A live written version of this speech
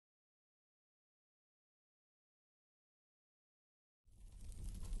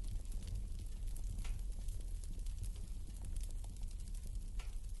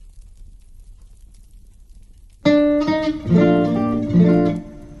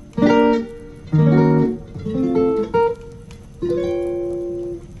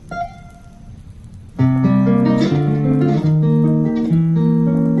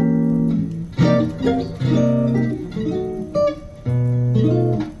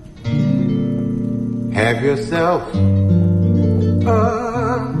Have yourself a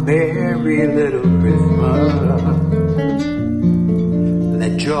merry little Christmas.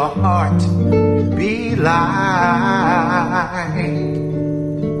 Let your heart be light.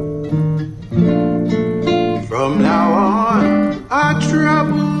 From now on, our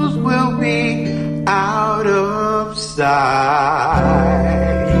troubles will be out of sight.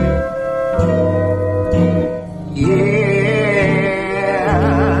 Yeah.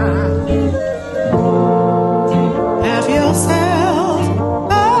 Have yourself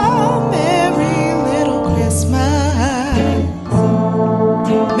a merry little Christmas.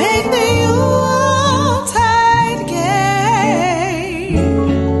 Make the Yuletide gay.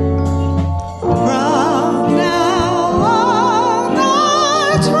 From now on,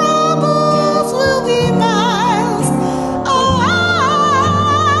 our troubles will be miles away.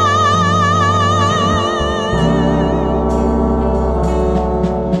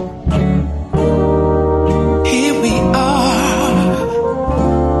 Here we are,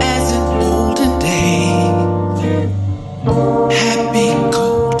 as in olden days, happy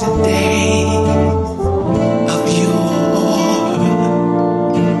golden days of yore.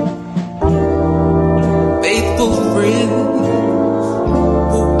 Faithful friends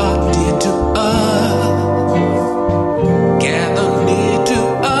who are dear to us, gather near to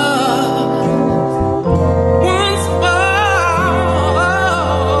us once more.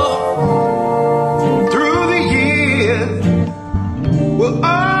 Through the years, we'll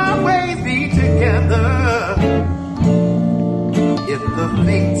always be together if the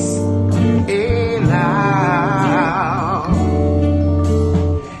fates allow.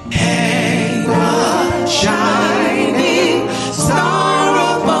 Hang a shining star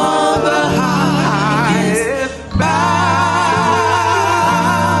above the highest bough.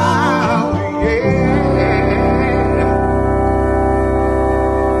 Yeah.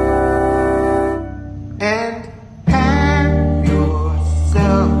 And have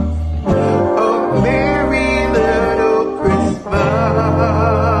yourself a merry little Christmas.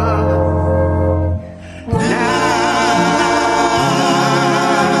 Now.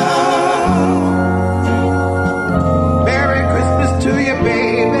 Merry Christmas to you,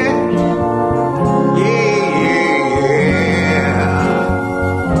 baby. Yeah.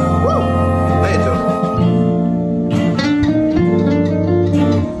 Woo. Play it to 'em.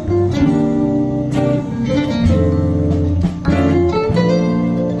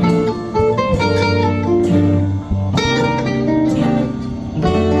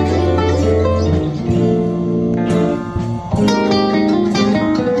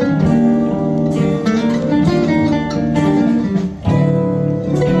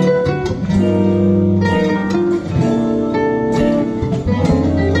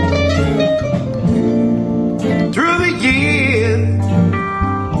 Through the years,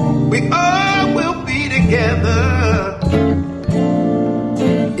 we all will be together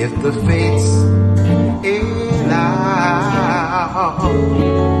if the fates allow.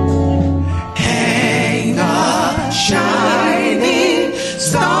 Hang a shining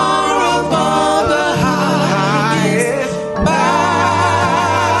star